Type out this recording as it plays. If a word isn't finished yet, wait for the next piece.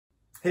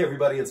Hey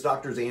everybody, it's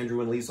Drs. Andrew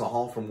and Lisa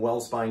Hall from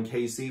𝐒𝐮𝐻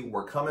𝐄𝐧.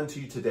 We're coming to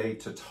you today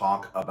to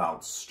talk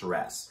about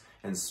stress.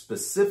 And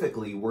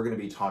specifically, we're going to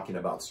be talking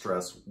about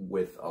stress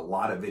with a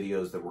lot of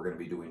videos that we're going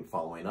to be doing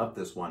following up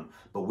this one.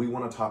 But we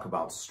want to talk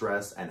about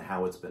stress and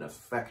how it's been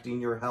affecting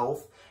your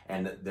health.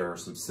 And there are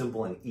some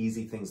simple and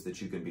easy things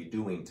that you can be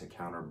doing to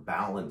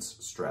counterbalance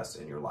stress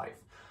in your life.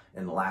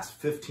 In the last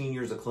 15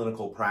 years of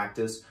clinical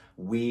practice,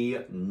 we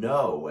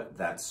know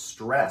that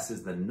stress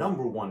is the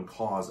 #1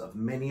 cause of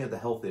many of the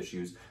health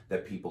issues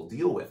that people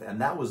deal with.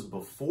 And that was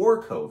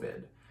before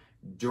COVID.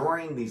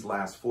 During these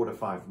last 4 to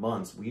 5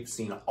 months, we've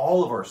seen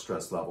all of our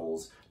stress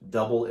levels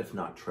double, if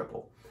not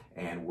triple.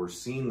 And we're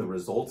seeing the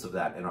results of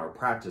that in our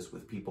practice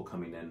with people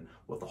coming in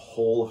with a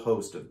whole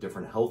host of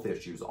different health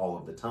issues all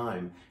of the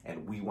time.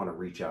 And we want to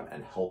reach out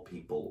and help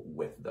people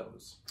with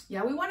those.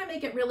 Yeah, we want to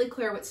make it really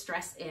clear what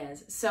stress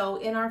is. So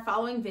in our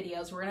following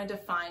videos, we're going to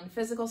define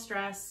physical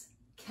stress,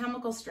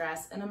 chemical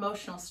stress, and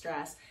emotional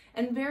stress,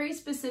 and very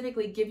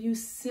specifically give you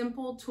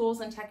simple tools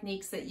and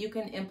techniques that you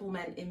can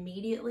implement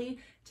immediately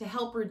to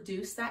help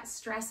reduce that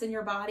stress in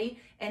your body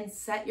and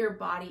set your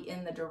body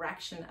in the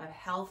direction of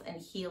health and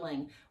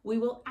healing. We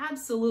will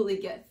absolutely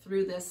get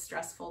through this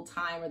stressful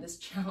time or this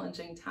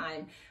challenging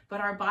time,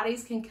 but our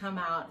bodies can come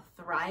out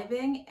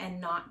thriving and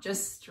not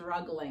just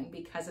struggling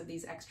because of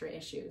these extra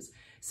issues.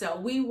 So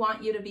we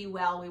want you to be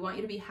well. We want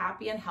you to be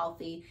happy and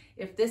healthy.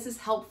 If this is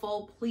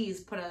helpful,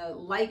 please put a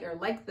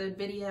like the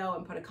video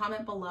and put a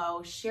comment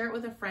below. Share it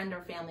with a friend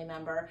or family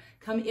member.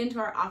 Come into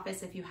our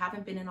office if you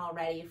haven't been in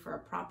already for a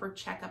proper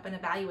checkup and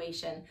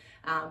evaluation.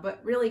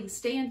 But really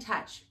stay in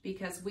touch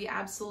because we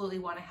absolutely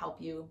want to help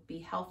you be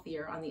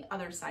healthier on the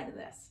other side of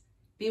this.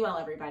 Be well,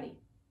 everybody.